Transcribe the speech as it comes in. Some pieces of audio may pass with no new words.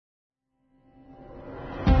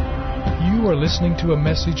are listening to a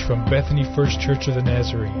message from Bethany First Church of the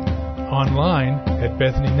Nazarene, online at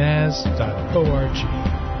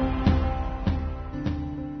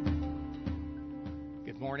bethanynaz.org.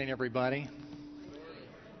 Good morning, everybody.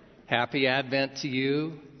 Happy Advent to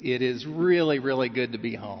you. It is really, really good to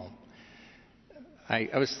be home. I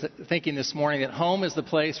was thinking this morning that home is the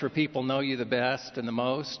place where people know you the best and the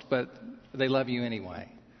most, but they love you anyway.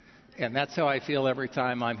 And that's how I feel every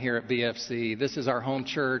time I'm here at BFC. This is our home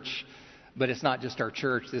church, but it's not just our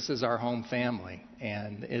church. This is our home family.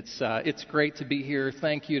 And it's great to be here.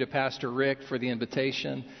 Thank you to Pastor Rick for the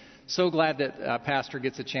invitation. So glad that Pastor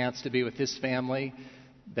gets a chance to be with his family.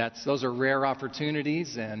 Those are rare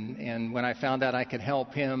opportunities. And when I found out I could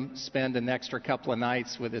help him spend an extra couple of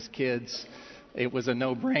nights with his kids, it was a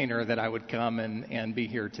no-brainer that I would come and be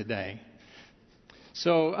here today.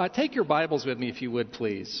 So take your Bibles with me, if you would,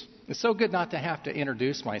 please. It's so good not to have to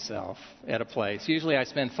introduce myself at a place. Usually I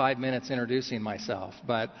spend 5 minutes introducing myself,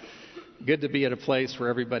 but good to be at a place where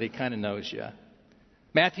everybody kind of knows you.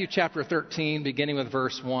 Matthew chapter 13, beginning with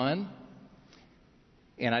verse 1.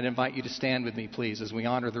 And I'd invite you to stand with me, please, as we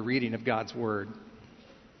honor the reading of God's Word.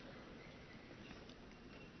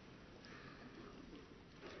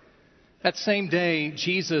 That same day,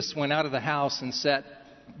 Jesus went out of the house and sat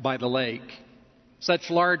by the lake.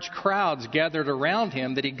 Such large crowds gathered around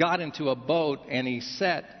him that he got into a boat and he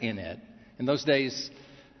sat in it. In those days,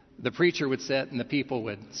 the preacher would sit and the people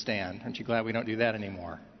would stand. Aren't you glad we don't do that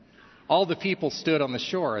anymore? All the people stood on the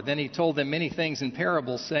shore. Then he told them many things in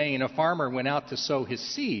parables, saying, a farmer went out to sow his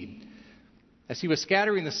seed. As he was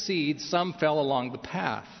scattering the seed, some fell along the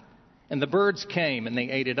path, and the birds came and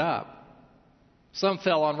they ate it up. Some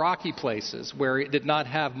fell on rocky places where it did not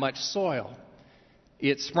have much soil.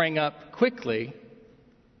 It sprang up quickly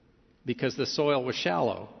because the soil was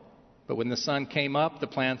shallow. But when the sun came up, the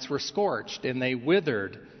plants were scorched, and they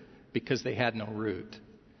withered because they had no root.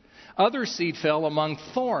 Other seed fell among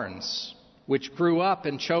thorns, which grew up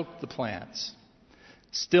and choked the plants.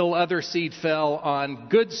 Still other seed fell on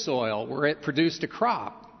good soil, where it produced a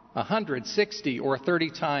crop, 100, 60, or 30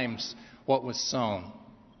 times what was sown.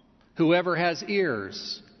 Whoever has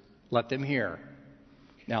ears, let them hear.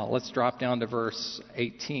 Now let's drop down to verse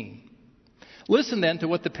 18. Listen then to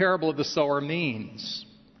what the parable of the sower means.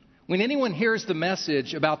 When anyone hears the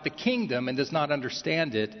message about the kingdom and does not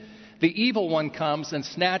understand it, the evil one comes and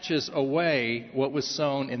snatches away what was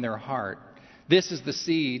sown in their heart. This is the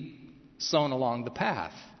seed sown along the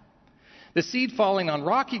path. The seed falling on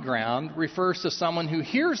rocky ground refers to someone who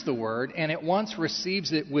hears the word and at once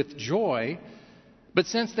receives it with joy, but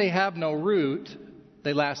since they have no root,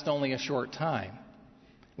 they last only a short time.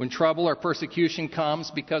 When trouble or persecution comes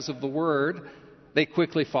because of the word, they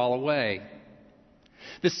quickly fall away.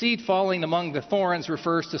 The seed falling among the thorns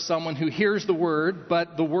refers to someone who hears the word,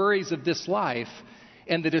 but the worries of this life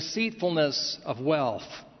and the deceitfulness of wealth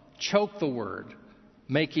choke the word,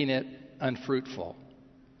 making it unfruitful.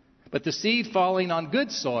 But the seed falling on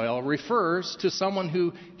good soil refers to someone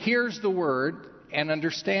who hears the word and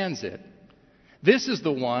understands it. This is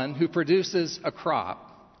the one who produces a crop,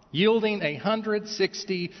 yielding 100,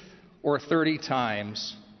 60, or 30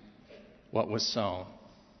 times what was sown.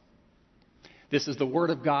 This is the word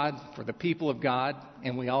of God for the people of God,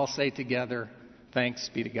 and we all say together, thanks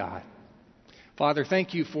be to God. Father,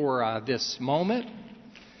 thank you for this moment.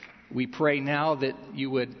 We pray now that you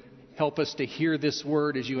would help us to hear this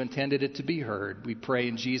word as you intended it to be heard. We pray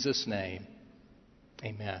in Jesus' name.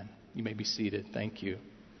 Amen. You may be seated. Thank you.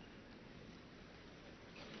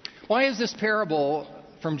 Why is this parable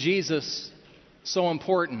from Jesus so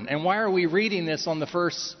important? And why are we reading this on the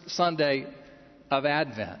first Sunday of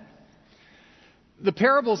Advent? The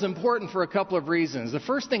parable is important for a couple of reasons. The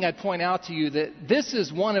first thing I'd point out to you that this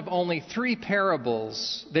is one of only 3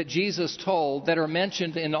 parables that Jesus told that are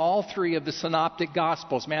mentioned in all 3 of the synoptic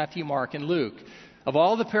Gospels, Matthew, Mark, and Luke. Of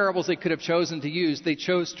all the parables they could have chosen to use, they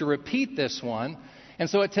chose to repeat this one. And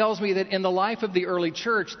so it tells me that in the life of the early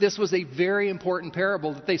church, this was a very important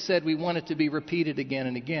parable that they said we want it to be repeated again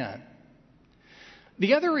and again.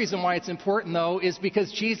 The other reason why it's important, though, is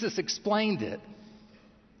because Jesus explained it.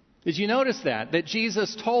 Did you notice that? That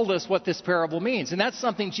Jesus told us what this parable means. And that's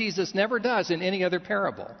something Jesus never does in any other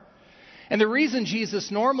parable. And the reason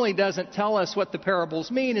Jesus normally doesn't tell us what the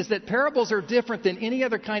parables mean is that parables are different than any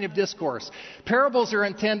other kind of discourse. Parables are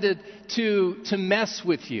intended to mess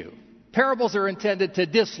with you. Parables are intended to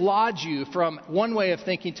dislodge you from one way of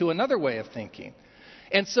thinking to another way of thinking.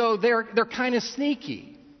 And so they're kind of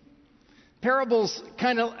sneaky. Parables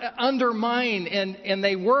kind of undermine and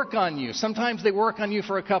they work on you. Sometimes they work on you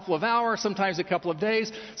for a couple of hours, sometimes a couple of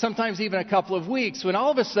days, sometimes even a couple of weeks. When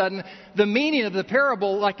all of a sudden, the meaning of the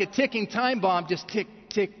parable, like a ticking time bomb, just tick,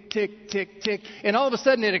 tick, tick, tick, tick. And all of a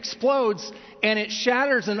sudden it explodes and it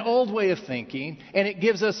shatters an old way of thinking and it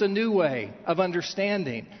gives us a new way of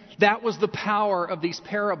understanding. That was the power of these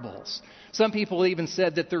parables. Some people even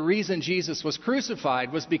said that the reason Jesus was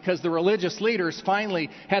crucified was because the religious leaders finally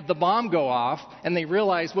had the bomb go off and they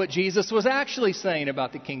realized what Jesus was actually saying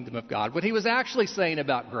about the kingdom of God, what he was actually saying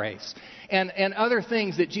about grace, and other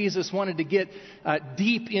things that Jesus wanted to get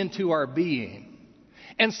deep into our being.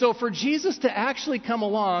 And so for Jesus to actually come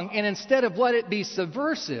along and instead of let it be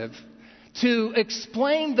subversive, to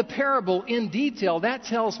explain the parable in detail, that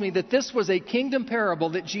tells me that this was a kingdom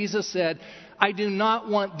parable that Jesus said, I do not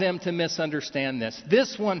want them to misunderstand this.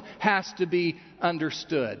 This one has to be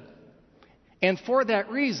understood. And for that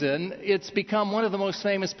reason, it's become one of the most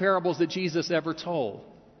famous parables that Jesus ever told.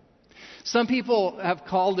 Some people have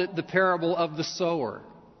called it the parable of the sower.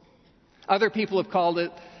 Other people have called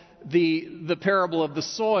it the parable of the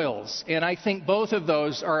soils. And I think both of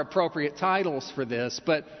those are appropriate titles for this,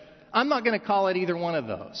 but I'm not going to call it either one of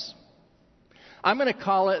those. I'm going to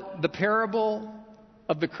call it the parable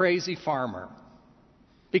of the crazy farmer.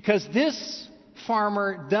 Because this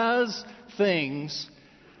farmer does things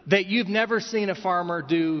that you've never seen a farmer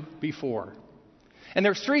do before. And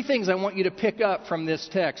there's three things I want you to pick up from this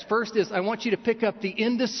text. First is I want you to pick up the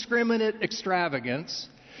indiscriminate extravagance.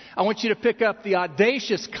 I want you to pick up the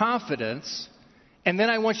audacious confidence. And then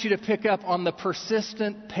I want you to pick up on the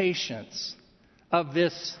persistent patience of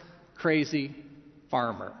this crazy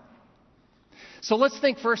farmer. So let's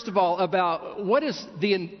think first of all about what is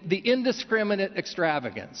the indiscriminate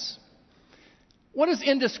extravagance. What does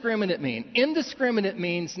indiscriminate mean? Indiscriminate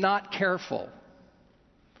means not careful.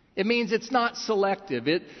 It means it's not selective.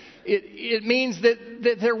 It means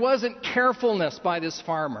that there wasn't carefulness by this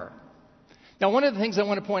farmer. Now, one of the things I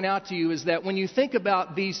want to point out to you is that when you think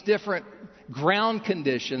about these different ground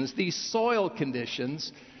conditions, these soil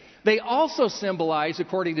conditions, they also symbolize,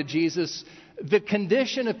 according to Jesus, the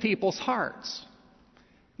condition of people's hearts.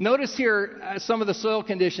 Notice here some of the soil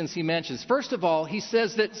conditions he mentions. First of all, he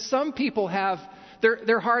says that some people have,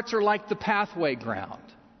 their hearts are like the pathway ground.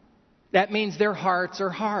 That means their hearts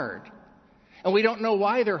are hard. And we don't know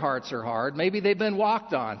why their hearts are hard. Maybe they've been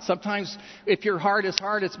walked on. Sometimes if your heart is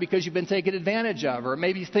hard, it's because you've been taken advantage of. Or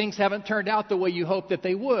maybe things haven't turned out the way you hoped that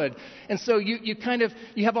they would. And so you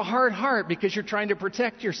have a hard heart because you're trying to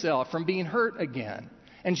protect yourself from being hurt again.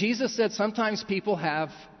 And Jesus said sometimes people have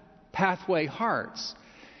pathway hearts.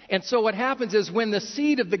 And so what happens is when the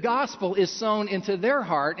seed of the gospel is sown into their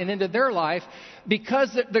heart and into their life,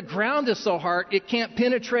 because the ground is so hard, it can't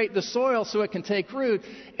penetrate the soil so it can take root.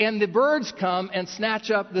 And the birds come and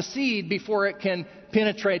snatch up the seed before it can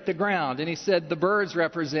penetrate the ground. And he said the birds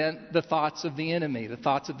represent the thoughts of the enemy, the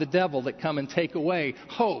thoughts of the devil that come and take away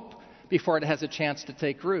hope before it has a chance to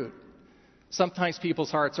take root. Sometimes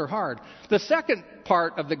people's hearts are hard. The second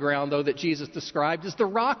part of the ground, though, that Jesus described is the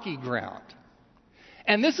rocky ground.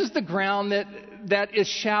 And this is the ground that is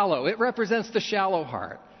shallow. It represents the shallow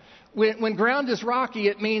heart. When ground is rocky,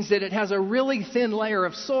 it means that it has a really thin layer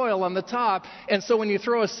of soil on the top. And so when you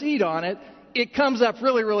throw a seed on it, it comes up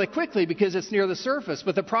really, really quickly because it's near the surface.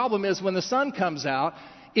 But the problem is when the sun comes out,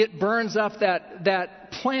 it burns up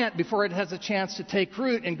that plant before it has a chance to take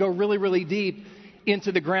root and go really, really deep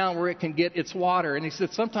into the ground where it can get its water. And he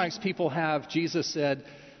said sometimes people have, Jesus said,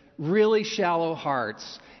 really shallow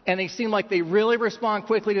hearts. And they seem like they really respond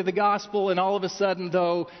quickly to the gospel. And all of a sudden,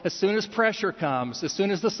 though, as soon as pressure comes, as soon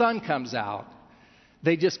as the sun comes out,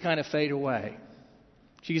 they just kind of fade away.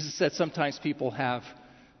 Jesus said sometimes people have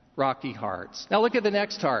rocky hearts. Now look at the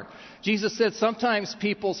next heart. Jesus said sometimes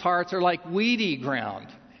people's hearts are like weedy ground.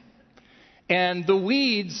 And the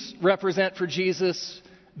weeds represent for Jesus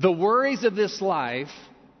the worries of this life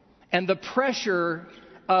and the pressure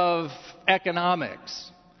of economics.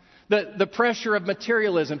 The pressure of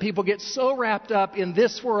materialism. People get so wrapped up in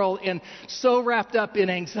this world and so wrapped up in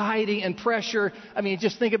anxiety and pressure. I mean,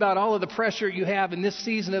 just think about all of the pressure you have in this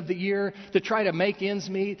season of the year to try to make ends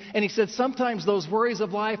meet. And he said sometimes those worries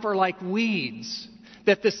of life are like weeds,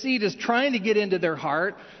 that the seed is trying to get into their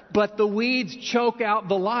heart, but the weeds choke out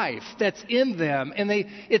the life that's in them. And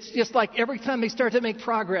it's just like every time they start to make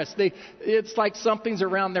progress, it's like something's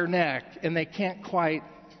around their neck and they can't quite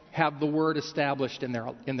have the word established in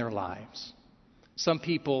their lives. Some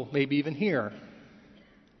people, maybe even here,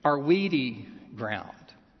 are weedy ground.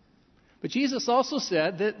 But Jesus also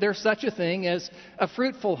said that there's such a thing as a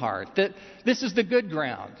fruitful heart, that this is the good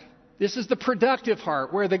ground. This is the productive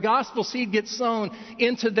heart, where the gospel seed gets sown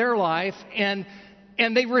into their life, and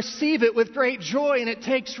they receive it with great joy, and it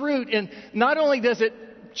takes root. And not only does it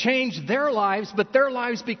change their lives, but their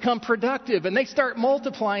lives become productive, and they start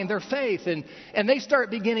multiplying their faith, and they start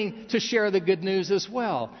beginning to share the good news as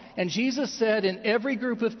well. And Jesus said, in every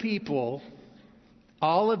group of people,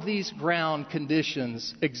 all of these ground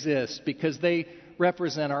conditions exist because they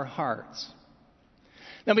represent our hearts.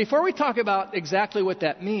 Now, before we talk about exactly what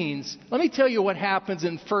that means, let me tell you what happens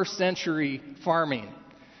in first century farming.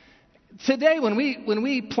 Today, when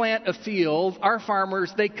we plant a field, our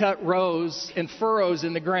farmers, they cut rows and furrows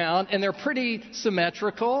in the ground, and they're pretty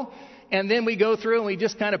symmetrical. And then we go through and we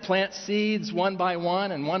just kind of plant seeds one by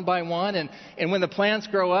one. And when the plants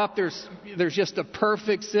grow up, there's just a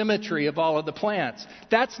perfect symmetry of all of the plants.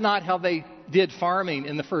 That's not how they did farming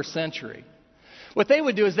in the first century. What they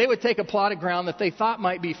would do is they would take a plot of ground that they thought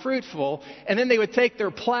might be fruitful, and then they would take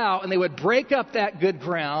their plow and they would break up that good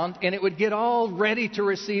ground, and it would get all ready to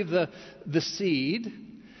receive the seed.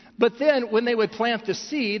 But then when they would plant the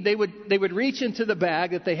seed, they would reach into the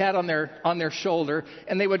bag that they had on their shoulder,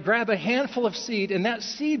 and they would grab a handful of seed, and that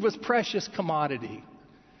seed was precious commodity.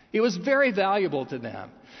 It was very valuable to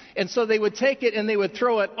them. And so they would take it and they would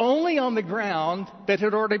throw it only on the ground that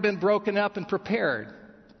had already been broken up and prepared.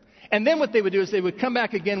 And then what they would do is they would come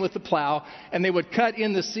back again with the plow, and they would cut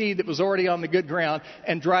in the seed that was already on the good ground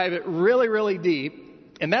and drive it really, really deep.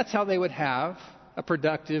 And that's how they would have a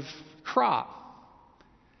productive crop.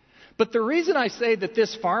 But the reason I say that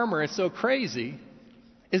this farmer is so crazy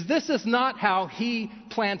is this is not how he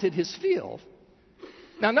planted his field.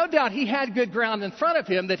 Now, no doubt he had good ground in front of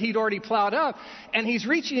him that he'd already plowed up, and he's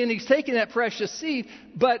reaching in, he's taking that precious seed,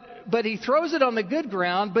 but he throws it on the good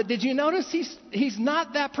ground. But did you notice he's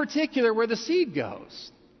not that particular where the seed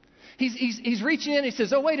goes? He's reaching in, he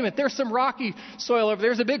says, oh, wait a minute, there's some rocky soil over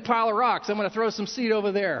there. There's a big pile of rocks. I'm going to throw some seed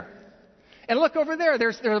over there. And look over there,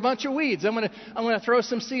 there's a bunch of weeds. I'm going to throw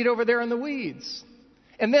some seed over there in the weeds.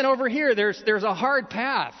 And then over here, there's a hard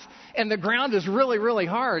path, and the ground is really, really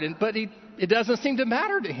hard. But it doesn't seem to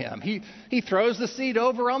matter to him. He throws the seed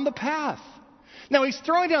over on the path. Now, he's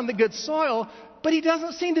throwing down the good soil, but he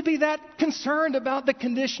doesn't seem to be that concerned about the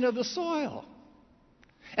condition of the soil.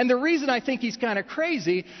 And the reason I think he's kind of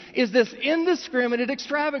crazy is this indiscriminate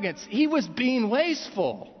extravagance. He was being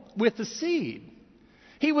wasteful with the seed.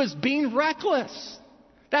 He was being reckless.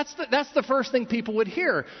 That's the first thing people would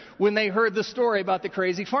hear when they heard the story about the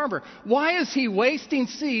crazy farmer. Why is he wasting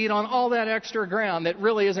seed on all that extra ground that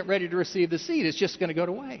really isn't ready to receive the seed? It's just going to go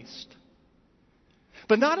to waste.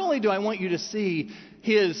 But not only do I want you to see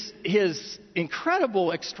his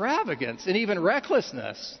incredible extravagance and even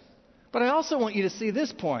recklessness, but I also want you to see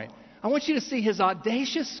this point. I want you to see his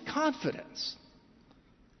audacious confidence.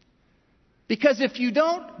 Because if you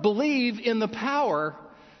don't believe in the power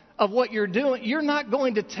of what you're doing, you're not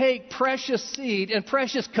going to take precious seed and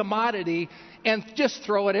precious commodity and just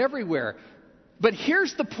throw it everywhere. But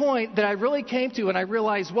here's the point that I really came to, and I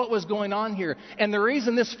realized what was going on here. And the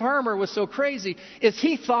reason this farmer was so crazy is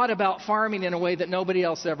he thought about farming in a way that nobody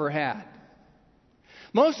else ever had.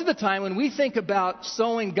 Most of the time when we think about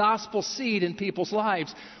sowing gospel seed in people's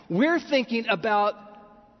lives, we're thinking about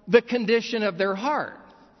the condition of their heart.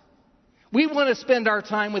 We want to spend our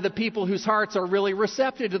time with the people whose hearts are really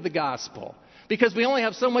receptive to the gospel. Because we only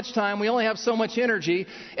have so much time, we only have so much energy.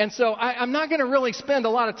 And so I'm not going to really spend a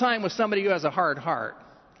lot of time with somebody who has a hard heart.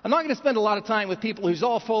 I'm not going to spend a lot of time with people who's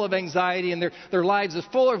all full of anxiety and their lives is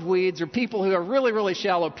full of weeds, or people who are really, really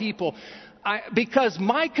shallow people. Because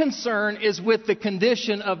my concern is with the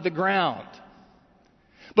condition of the ground.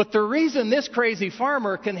 But the reason this crazy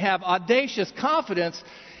farmer can have audacious confidence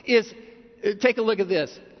is, take a look at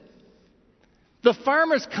this. The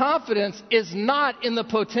farmer's confidence is not in the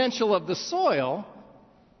potential of the soil.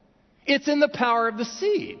 It's in the power of the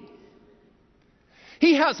seed.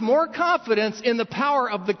 He has more confidence in the power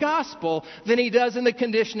of the gospel than he does in the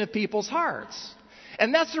condition of people's hearts.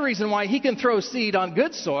 And that's the reason why he can throw seed on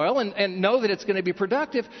good soil and know that it's going to be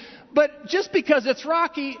productive. But just because it's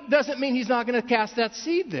rocky doesn't mean he's not going to cast that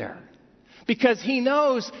seed there. Because he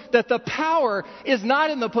knows that the power is not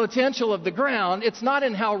in the potential of the ground. It's not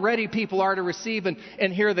in how ready people are to receive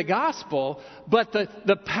and hear the gospel. But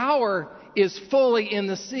the power is fully in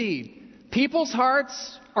the seed. People's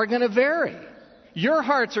hearts are going to vary. Your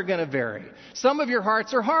hearts are going to vary. Some of your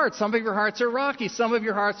hearts are hard. Some of your hearts are rocky. Some of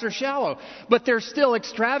your hearts are shallow. But there's still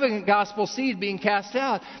extravagant gospel seed being cast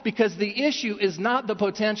out, because the issue is not the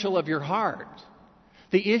potential of your heart.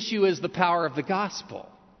 The issue is the power of the gospel.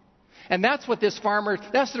 And that's what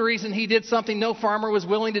that's the reason he did something no farmer was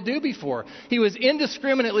willing to do before. He was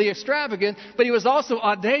indiscriminately extravagant, but he was also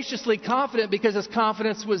audaciously confident because his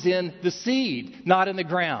confidence was in the seed, not in the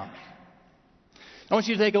ground. I want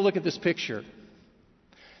you to take a look at this picture.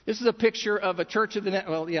 This is a picture of a church of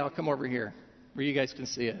the... I'll come over here where you guys can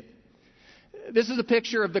see it. This is a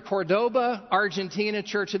picture of the Cordoba, Argentina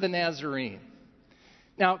Church of the Nazarene.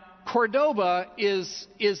 Now, Cordoba is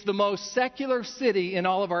the most secular city in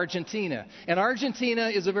all of Argentina. And Argentina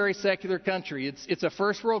is a very secular country. It's a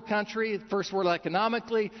first world country, first world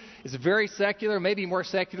economically. It's very secular, maybe more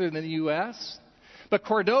secular than the U.S. But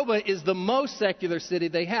Cordoba is the most secular city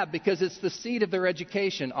they have because it's the seat of their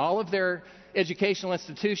education. All of their educational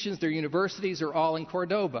institutions, their universities are all in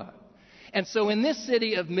Cordoba. And so in this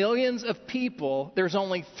city of millions of people, there's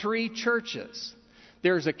only 3 churches.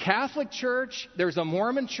 There's a Catholic church, there's a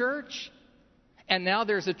Mormon church, and now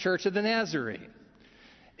there's a Church of the Nazarene.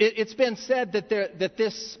 It's been said that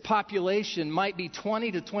this population might be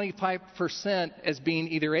 20 to 25% as being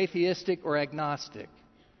either atheistic or agnostic.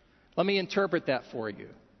 Let me interpret that for you.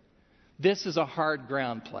 This is a hard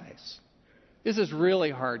ground place. This is really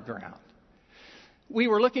hard ground. We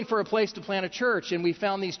were looking for a place to plant a church, and we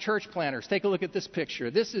found these church planters. Take a look at this picture.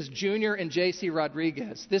 This is Junior and J.C.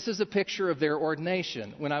 Rodriguez. This is a picture of their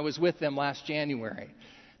ordination when I was with them last January.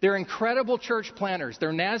 They're incredible church planters.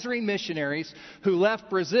 They're Nazarene missionaries who left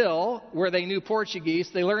Brazil, where they knew Portuguese.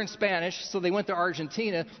 They learned Spanish, so they went to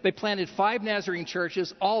Argentina. They planted 5 Nazarene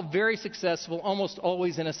churches, all very successful, almost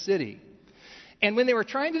always in a city. And when they were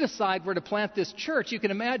trying to decide where to plant this church, you can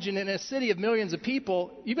imagine in a city of millions of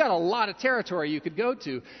people, you've got a lot of territory you could go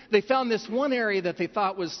to. They found this one area that they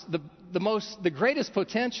thought was the greatest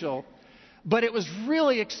potential, but it was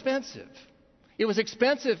really expensive. It was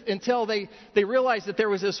expensive until they realized that there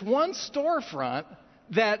was this one storefront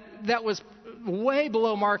that was way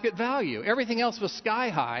below market value. Everything else was sky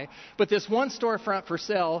high, but this one storefront for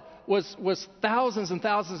sale was thousands and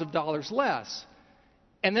thousands of dollars less.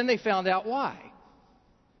 And then they found out why.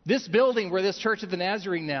 This building where this Church of the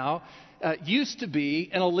Nazarene now used to be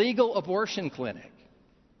an illegal abortion clinic.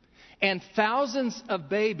 And thousands of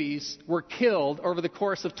babies were killed over the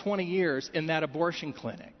course of 20 years in that abortion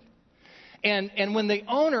clinic. And when the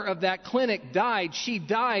owner of that clinic died, she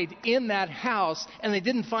died in that house, and they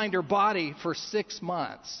didn't find her body for 6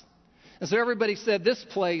 months. And so everybody said, this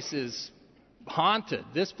place is haunted.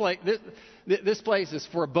 This place is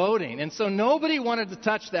foreboding. And so nobody wanted to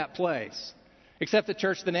touch that place except the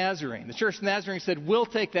Church of the Nazarene. The Church of the Nazarene said, we'll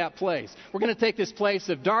take that place. We're going to take this place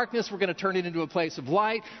of darkness. We're going to turn it into a place of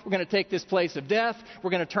light. We're going to take this place of death. We're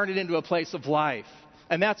going to turn it into a place of life.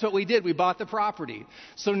 And that's what we did. We bought the property.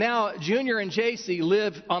 So now Junior and JC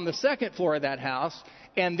live on the second floor of that house,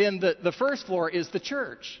 and then the first floor is the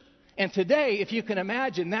church. And today, if you can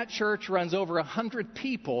imagine, that church runs over 100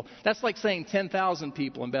 people. That's like saying 10,000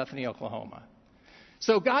 people in Bethany, Oklahoma.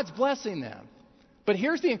 So God's blessing them. But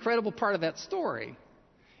here's the incredible part of that story.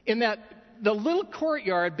 In that the little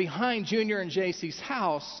courtyard behind Junior and JC's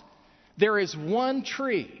house, there is one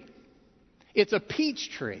tree. It's a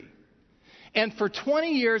peach tree. And for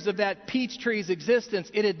 20 years of that peach tree's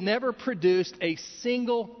existence, it had never produced a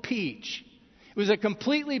single peach. It was a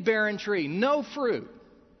completely barren tree, no fruit,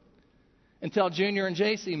 until Junior and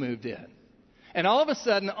JC moved in. And all of a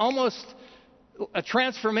sudden, almost a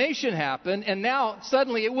transformation happened, and now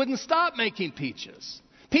suddenly it wouldn't stop making peaches.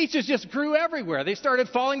 Peaches just grew everywhere. They started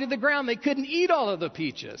falling to the ground. They couldn't eat all of the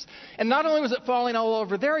peaches. And not only was it falling all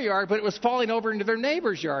over their yard, but it was falling over into their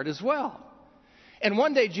neighbor's yard as well. And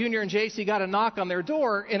one day, Junior and JC got a knock on their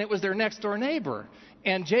door, and it was their next-door neighbor.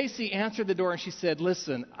 And JC answered the door, and she said,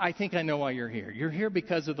 listen, I think I know why you're here. You're here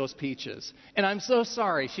because of those peaches. And I'm so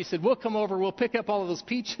sorry. She said, we'll come over. We'll pick up all of those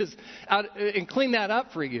peaches out and clean that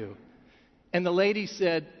up for you. And the lady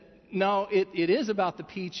said, no, it is about the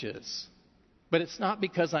peaches, but it's not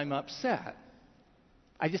because I'm upset.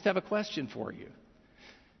 I just have a question for you.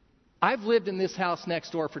 I've lived in this house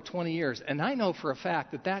next door for 20 years, and I know for a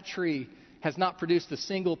fact that that tree has not produced a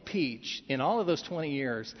single peach in all of those 20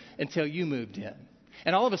 years until you moved in.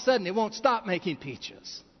 And all of a sudden, it won't stop making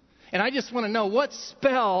peaches. And I just want to know, what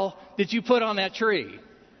spell did you put on that tree?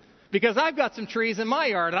 Because I've got some trees in my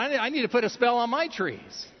yard. I need to put a spell on my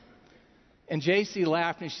trees. And JC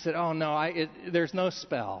laughed and she said, oh, no, there's no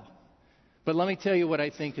spell. But let me tell you what I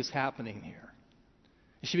think is happening here.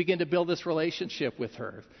 She began to build this relationship with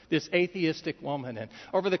her, this atheistic woman. And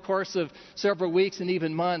over the course of several weeks and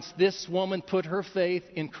even months, this woman put her faith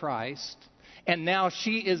in Christ. And now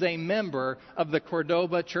she is a member of the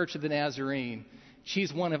Cordoba Church of the Nazarene.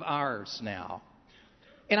 She's one of ours now.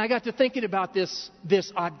 And I got to thinking about this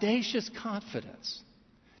audacious confidence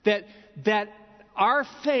that that our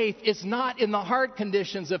faith is not in the heart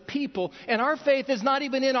conditions of people, and our faith is not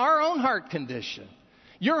even in our own heart condition.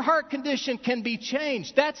 Your heart condition can be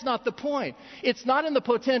changed. That's not the point. It's not in the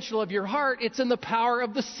potential of your heart. It's in the power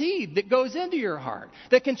of the seed that goes into your heart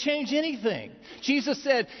that can change anything. Jesus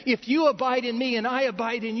said, if you abide in me and I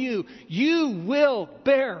abide in you, you will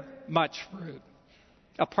bear much fruit.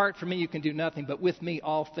 Apart from me, you can do nothing, but with me,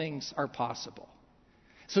 all things are possible.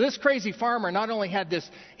 So this crazy farmer not only had this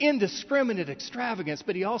indiscriminate extravagance,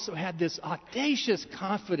 but he also had this audacious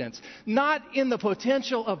confidence, not in the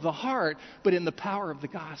potential of the heart, but in the power of the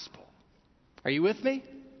gospel. Are you with me?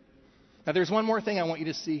 Now there's one more thing I want you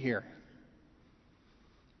to see here.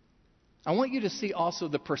 I want you to see also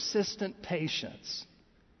the persistent patience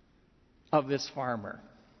of this farmer.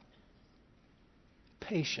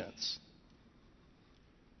 Patience.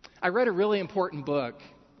 I read a really important book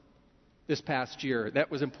this past year that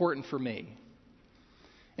was important for me.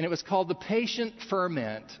 And it was called The Patient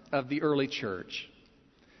Ferment of the Early Church.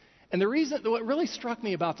 And what really struck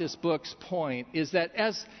me about this book's point is that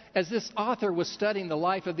as this author was studying the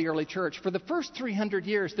life of the early church, for the first 300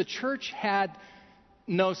 years, the church had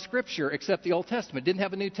no scripture except the Old Testament. Didn't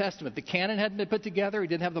have a New Testament. The canon hadn't been put together. We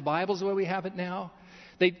didn't have the Bibles the way we have it now.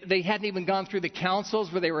 They hadn't even gone through the councils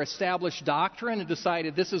where they were established doctrine and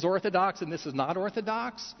decided this is orthodox and this is not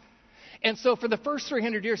orthodox. And so for the first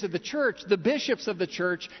 300 years of the church, the bishops of the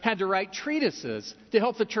church had to write treatises to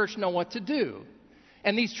help the church know what to do.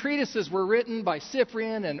 And these treatises were written by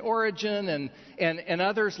Cyprian and Origen and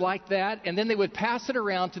others like that. And then they would pass it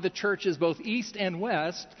around to the churches both east and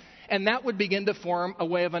west. And that would begin to form a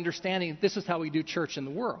way of understanding this is how we do church in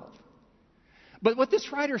the world. But what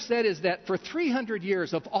this writer said is that for 300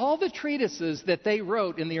 years, of all the treatises that they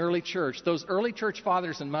wrote in the early church, those early church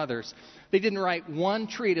fathers and mothers, they didn't write one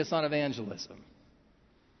treatise on evangelism.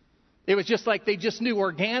 It was just like they just knew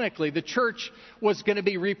organically the church was going to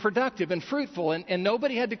be reproductive and fruitful, and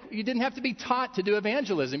you didn't have to be taught to do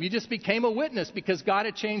evangelism. You just became a witness because God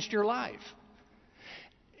had changed your life.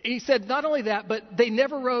 He said not only that, but they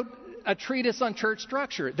never wrote a treatise on church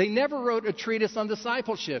structure. They never wrote a treatise on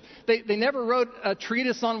discipleship. They never wrote a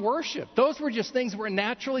treatise on worship. Those were just things that were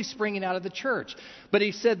naturally springing out of the church. But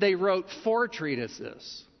he said they wrote 4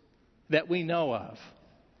 treatises that we know of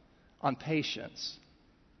on patience.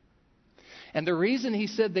 And the reason he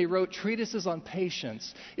said they wrote treatises on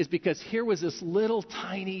patience is because here was this little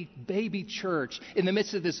tiny baby church in the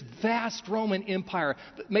midst of this vast Roman Empire,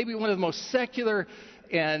 maybe one of the most secular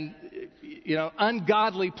and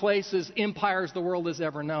ungodly empires the world has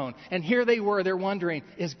ever known. And here they were, they're wondering,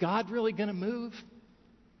 is God really going to move?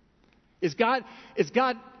 Is God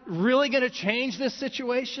really going to change this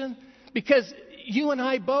situation? Because you and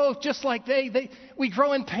I both, just like we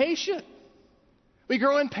grow impatient. We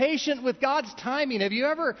grow impatient with God's timing. Have you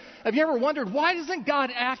ever wondered, why doesn't God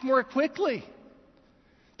act more quickly?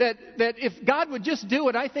 That if God would just do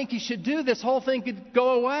what I think He should do, this whole thing could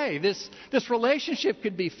go away. This relationship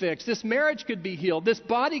could be fixed. This marriage could be healed. This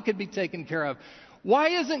body could be taken care of. Why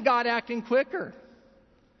isn't God acting quicker?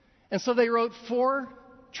 And so they wrote 4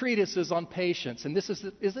 treatises on patience. And this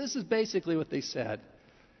is basically what they said.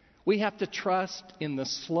 We have to trust in the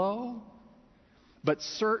slow but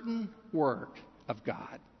certain work of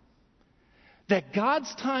God. That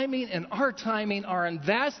God's timing and our timing are on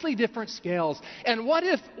vastly different scales. And what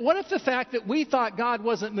if the fact that we thought God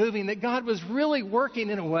wasn't moving, that God was really working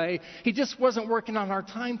in a way, He just wasn't working on our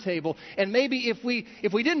timetable. And maybe if we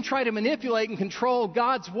didn't try to manipulate and control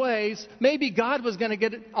God's ways, maybe God was going to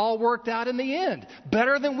get it all worked out in the end,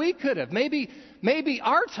 better than we could have. Maybe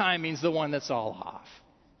our timing's the one that's all off.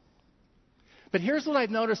 But here's what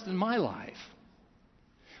I've noticed in my life.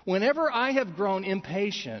 Whenever I have grown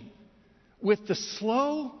impatient with the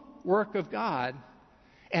slow work of God,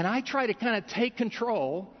 and I try to kind of take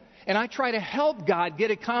control, and I try to help God get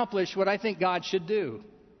accomplished what I think God should do.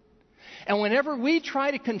 And whenever we try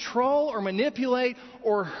to control or manipulate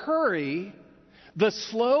or hurry the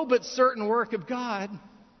slow but certain work of God,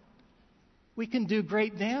 we can do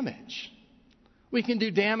great damage. We can do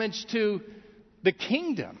damage to the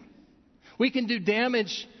kingdom. We can do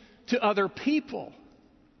damage to other people.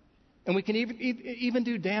 And we can even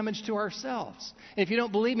do damage to ourselves. And if you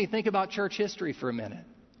don't believe me, think about church history for a minute.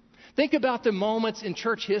 Think about the moments in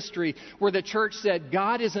church history where the church said,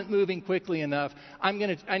 God isn't moving quickly enough. I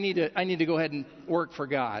need to go ahead and work for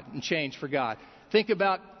God and change for God. Think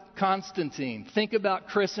about Constantine. Think about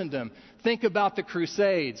Christendom. Think about the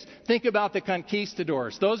Crusades. Think about the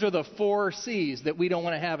conquistadors. Those are the 4 C's that we don't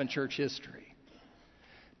want to have in church history.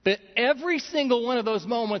 But every single one of those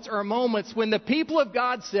moments are moments when the people of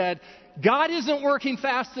God said, God isn't working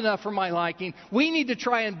fast enough for my liking. We need to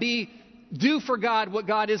try and be do for God what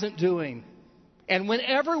God isn't doing. And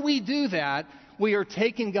whenever we do that, we are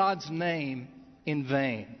taking God's name in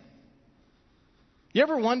vain. You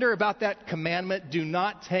ever wonder about that commandment, do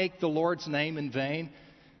not take the Lord's name in vain?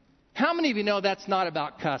 How many of you know that's not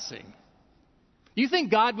about cussing? You think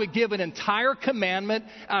God would give an entire commandment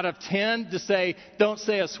out of 10 to say, don't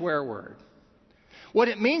say a swear word? What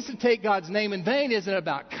it means to take God's name in vain isn't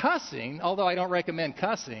about cussing, although I don't recommend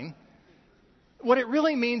cussing. What it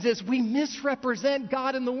really means is we misrepresent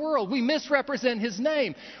God in the world. We misrepresent His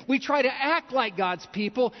name. We try to act like God's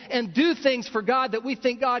people and do things for God that we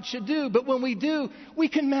think God should do. But when we do, we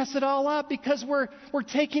can mess it all up because we're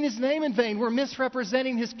taking His name in vain. We're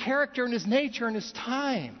misrepresenting His character and His nature and His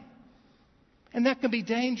time. And that can be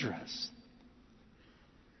dangerous.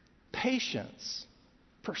 Patience.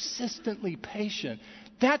 Persistently patient.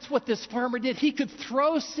 That's what this farmer did. He could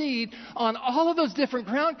throw seed on all of those different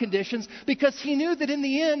ground conditions because he knew that in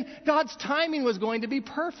the end, God's timing was going to be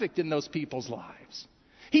perfect in those people's lives.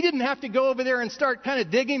 He didn't have to go over there and start kind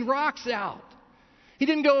of digging rocks out. He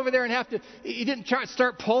didn't go over there and he didn't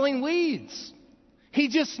start pulling weeds. He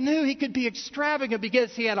just knew he could be extravagant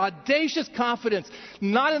because he had audacious confidence,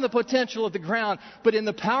 not in the potential of the ground, but in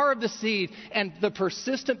the power of the seed and the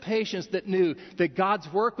persistent patience that knew that God's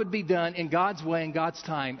work would be done in God's way, in God's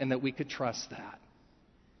time, and that we could trust that.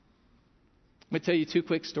 Let me tell you 2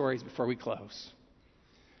 quick stories before we close.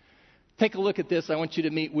 Take a look at this. I want you to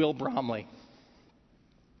meet Will Bromley.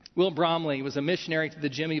 Will Bromley was a missionary to the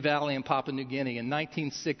Jimmy Valley in Papua New Guinea in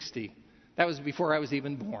 1960. That was before I was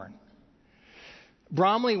even born.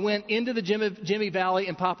 Bromley went into the Jimmy Valley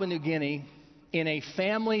in Papua New Guinea in a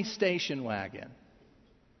family station wagon.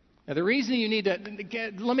 Now, the reason you need to,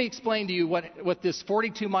 let me explain to you what this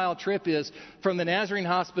 42-mile trip is from the Nazarene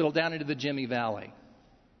Hospital down into the Jimmy Valley.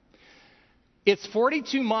 It's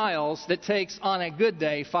 42 miles that takes, on a good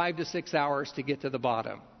day, 5 to 6 hours to get to the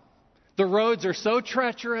bottom. The roads are so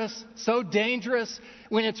treacherous, so dangerous.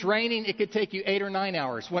 When it's raining, it could take you 8 or 9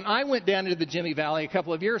 hours. When I went down into the Jimmy Valley a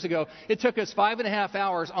couple of years ago, it took us 5.5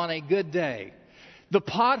 hours on a good day. The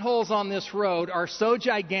potholes on this road are so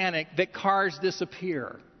gigantic that cars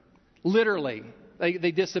disappear. Literally,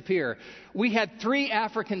 they disappear. We had 3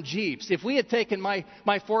 African Jeeps. If we had taken my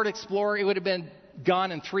Ford Explorer, it would have been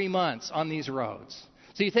gone in 3 months on these roads.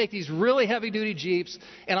 So you take these really heavy-duty Jeeps,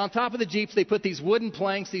 and on top of the Jeeps, they put these wooden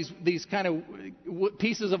planks, these kind of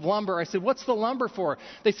pieces of lumber. I said, what's the lumber for?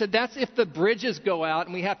 They said, that's if the bridges go out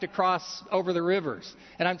and we have to cross over the rivers.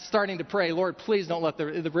 And I'm starting to pray, Lord, please don't let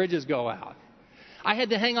the bridges go out. I had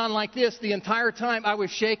to hang on like this the entire time. I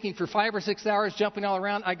was shaking for 5 or 6 hours, jumping all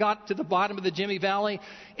around. I got to the bottom of the Jimmy Valley,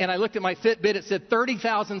 and I looked at my Fitbit. It said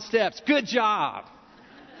 30,000 steps. Good job.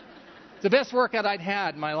 It's the best workout I'd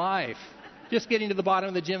had in my life. Just getting to the bottom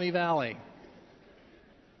of the Jimmy Valley.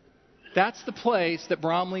 That's the place that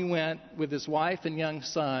Bromley went with his wife and young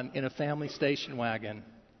son in a family station wagon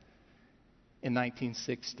in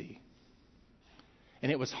 1960.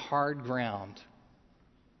 And it was hard ground.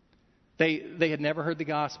 They had never heard the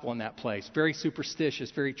gospel in that place. Very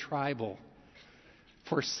superstitious, very tribal.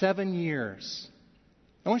 For 7 years.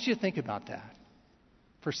 I want you to think about that.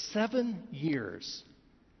 For 7 years,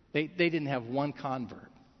 they didn't have one convert.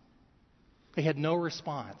 They had no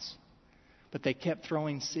response, but they kept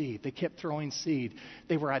throwing seed. They kept throwing seed.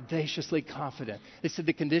 They were audaciously confident. They said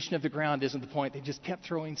the condition of the ground isn't the point. They just kept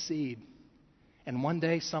throwing seed. And one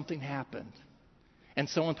day something happened, and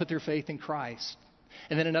someone put their faith in Christ.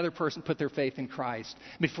 And then another person put their faith in Christ.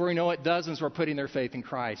 Before you know it, dozens were putting their faith in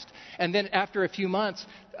Christ. And then after a few months,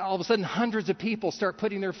 all of a sudden hundreds of people start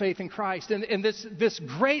putting their faith in Christ. And this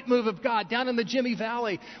great move of God down in the Jimmy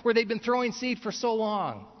Valley where they'd been throwing seed for so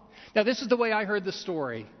long. Now, this is the way I heard the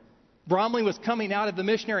story. Bromley was coming out of the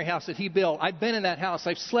missionary house that he built. I've been in that house.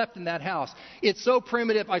 I've slept in that house. It's so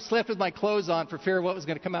primitive, I slept with my clothes on for fear of what was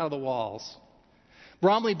going to come out of the walls.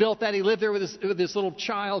 Bromley built that. He lived there with his little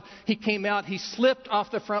child. He came out. He slipped off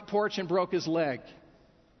the front porch and broke his leg.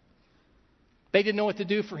 They didn't know what to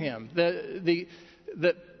do for him. The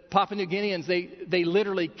Papua New Guineans, they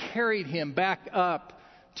literally carried him back up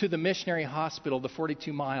to the missionary hospital, the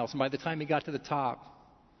 42 miles. And by the time he got to the top,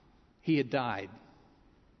 he had died.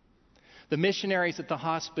 The missionaries at the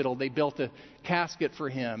hospital, they built a casket for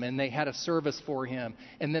him, and they had a service for him.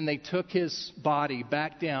 And then they took his body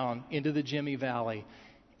back down into the Jimmy Valley,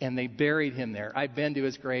 and they buried him there. I've been to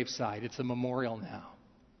his gravesite. It's a memorial now.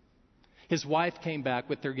 His wife came back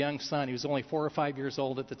with their young son. He was only 4 or 5 years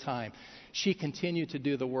old at the time. She continued to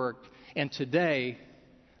do the work. And today,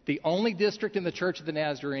 the only district in the Church of the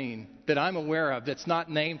Nazarene that I'm aware of that's not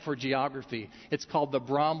named for geography, it's called the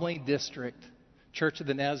Bromley District Church of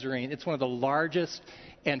the Nazarene. It's one of the largest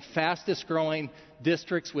and fastest growing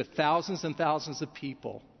districts with thousands and thousands of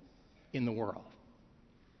people in the world.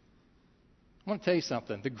 I want to tell you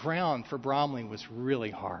something. The ground for Bromley was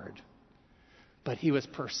really hard, but he was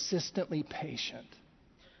persistently patient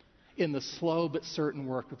in the slow but certain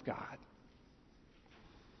work of God.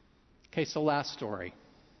 Okay, so last story.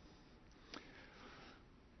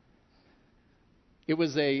 It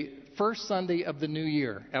was a first Sunday of the new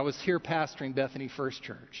year. I was here pastoring Bethany First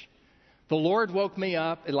Church. The Lord woke me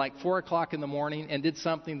up at like 4 o'clock in the morning and did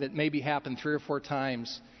something that maybe happened 3 or 4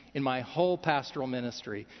 times in my whole pastoral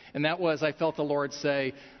ministry. And that was, I felt the Lord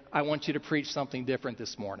say, I want you to preach something different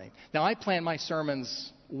this morning. Now, I plan my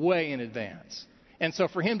sermons way in advance. And so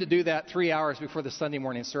for him to do that 3 hours before the Sunday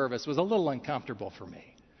morning service was a little uncomfortable for me.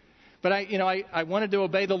 But I wanted to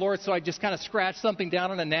obey the Lord, so I just kind of scratched something down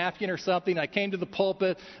on a napkin or something. I came to the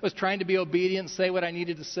pulpit, was trying to be obedient and say what I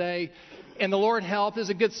needed to say. And the Lord helped. It was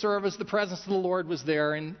a good service. The presence of the Lord was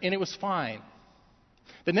there, and it was fine.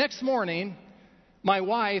 The next morning, my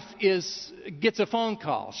wife gets a phone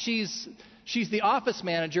call. She's the office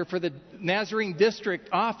manager for the Nazarene district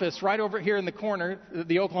office right over here in the corner,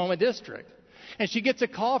 the Oklahoma district. And she gets a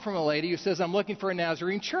call from a lady who says, I'm looking for a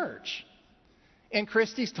Nazarene church. And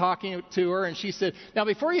Christy's talking to her, and she said, now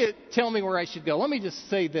before you tell me where I should go, let me just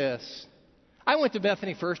say this. I went to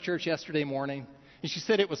Bethany First Church yesterday morning, and she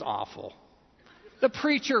said it was awful. The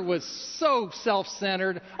preacher was so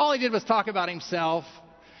self-centered. All he did was talk about himself.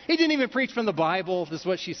 He didn't even preach from the Bible, is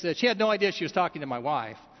what she said. She had no idea she was talking to my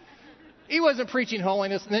wife. He wasn't preaching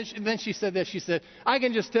holiness. And then she said this. She said, I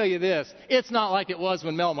can just tell you this. It's not like it was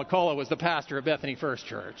when Mel McCullough was the pastor of Bethany First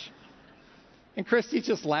Church. And Christy's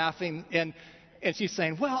just laughing, and she's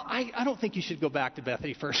saying, well, I don't think you should go back to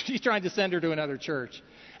Bethany First. She's trying to send her to another church.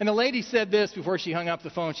 And the lady said this before she hung up the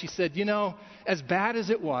phone. She said, as bad as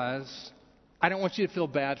it was, I don't want you to feel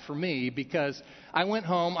bad for me because I went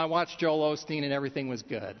home, I watched Joel Osteen, and everything was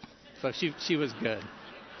good. So she was good.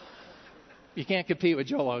 You can't compete with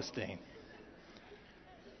Joel Osteen.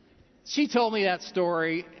 She told me that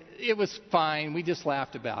story. It was fine. We just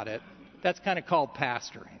laughed about it. That's kind of called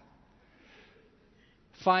pastoring.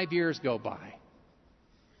 5 years go by.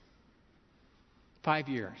 5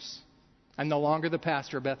 years. I'm no longer the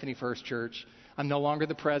pastor of Bethany First Church. I'm no longer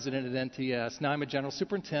the president at NTS. Now I'm a general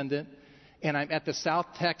superintendent, and I'm at the South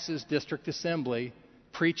Texas District Assembly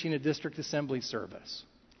preaching a district assembly service.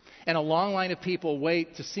 And a long line of people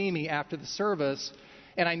wait to see me after the service,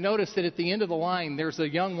 and I noticed that at the end of the line, there's a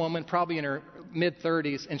young woman, probably in her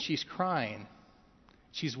mid-30s, and she's crying.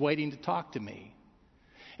 She's waiting to talk to me.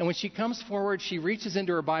 And when she comes forward, she reaches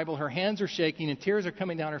into her Bible, her hands are shaking and tears are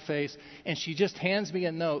coming down her face, and she just hands me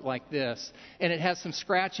a note like this. And it has some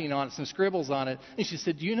scratching on it, some scribbles on it. And she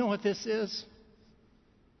said, do you know what this is?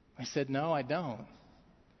 I said, no, I don't.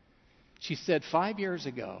 She said, 5 years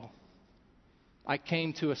ago, I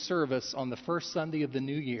came to a service on the first Sunday of the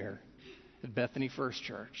new year at Bethany First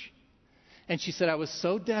Church. And she said, I was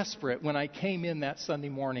so desperate when I came in that Sunday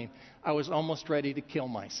morning, I was almost ready to kill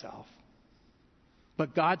myself.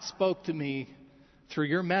 But God spoke to me through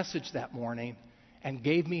your message that morning and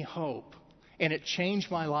gave me hope. And it changed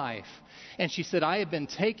my life. And she said, I have been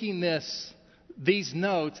taking these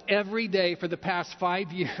notes every day for the past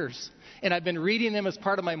 5 years. And I've been reading them as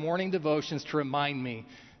part of my morning devotions to remind me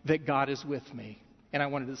that God is with me. And I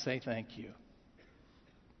wanted to say thank you.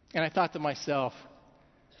 And I thought to myself,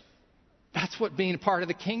 that's what being part of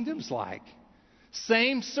the kingdom's like.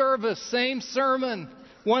 Same service, same sermon.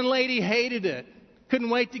 One lady hated it. Couldn't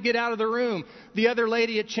wait to get out of the room. The other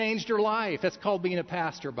lady, it changed her life. That's called being a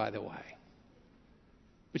pastor, by the way.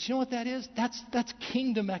 But you know what that is? That's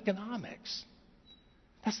kingdom economics.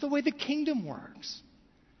 That's the way the kingdom works.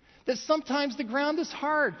 That sometimes the ground is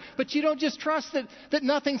hard, but you don't just trust that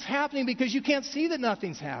nothing's happening because you can't see that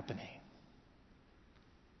nothing's happening.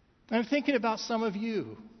 I'm thinking about some of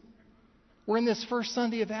you. We're in this first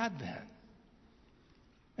Sunday of Advent.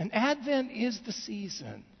 And Advent is the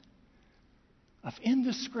season of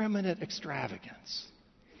indiscriminate extravagance.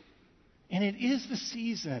 And it is the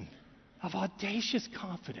season of audacious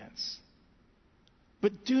confidence.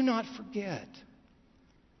 But do not forget,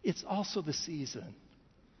 it's also the season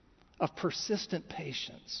of persistent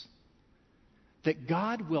patience. That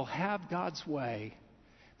God will have God's way.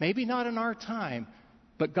 Maybe not in our time,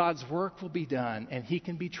 but God's work will be done and He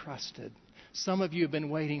can be trusted. Some of you have been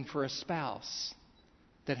waiting for a spouse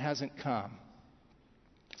that hasn't come.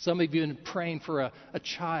 Some of you have been praying for a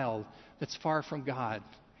child that's far from God,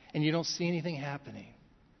 and you don't see anything happening.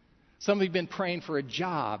 Some of you have been praying for a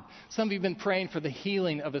job. Some of you have been praying for the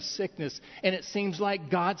healing of a sickness, and it seems like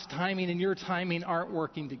God's timing and your timing aren't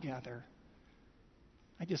working together.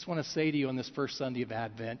 I just want to say to you on this first Sunday of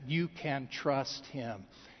Advent, you can trust Him.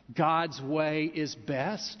 God's way is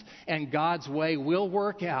best, and God's way will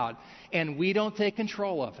work out, and we don't take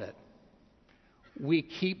control of it. We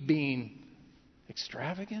keep being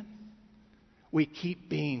extravagant. We keep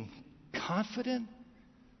being confident,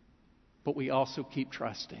 but we also keep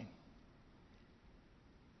trusting.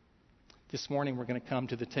 This morning we're going to come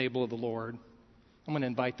to the table of the Lord. I'm going to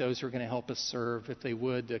invite those who are going to help us serve, if they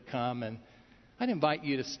would, to come. And I'd invite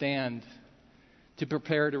you to stand to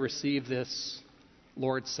prepare to receive this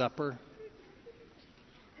Lord's Supper.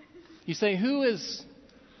 You say, who is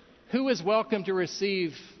welcome to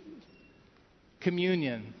receive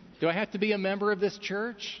communion? Do I have to be a member of this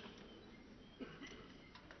church?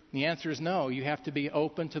 The answer is no. You have to be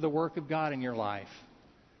open to the work of God in your life.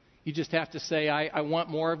 You just have to say, I want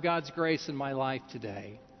more of God's grace in my life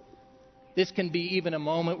today. This can be even a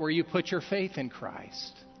moment where you put your faith in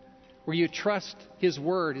Christ, where you trust His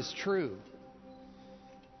Word is true.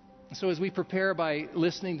 So as we prepare by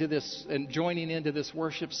listening to this and joining into this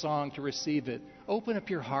worship song to receive it, open up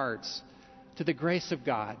your hearts to the grace of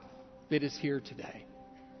God that is here today.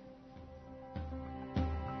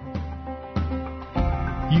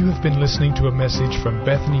 You have been listening to a message from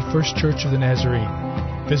Bethany First Church of the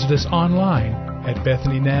Nazarene. Visit us online at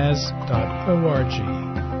bethanynaz.org.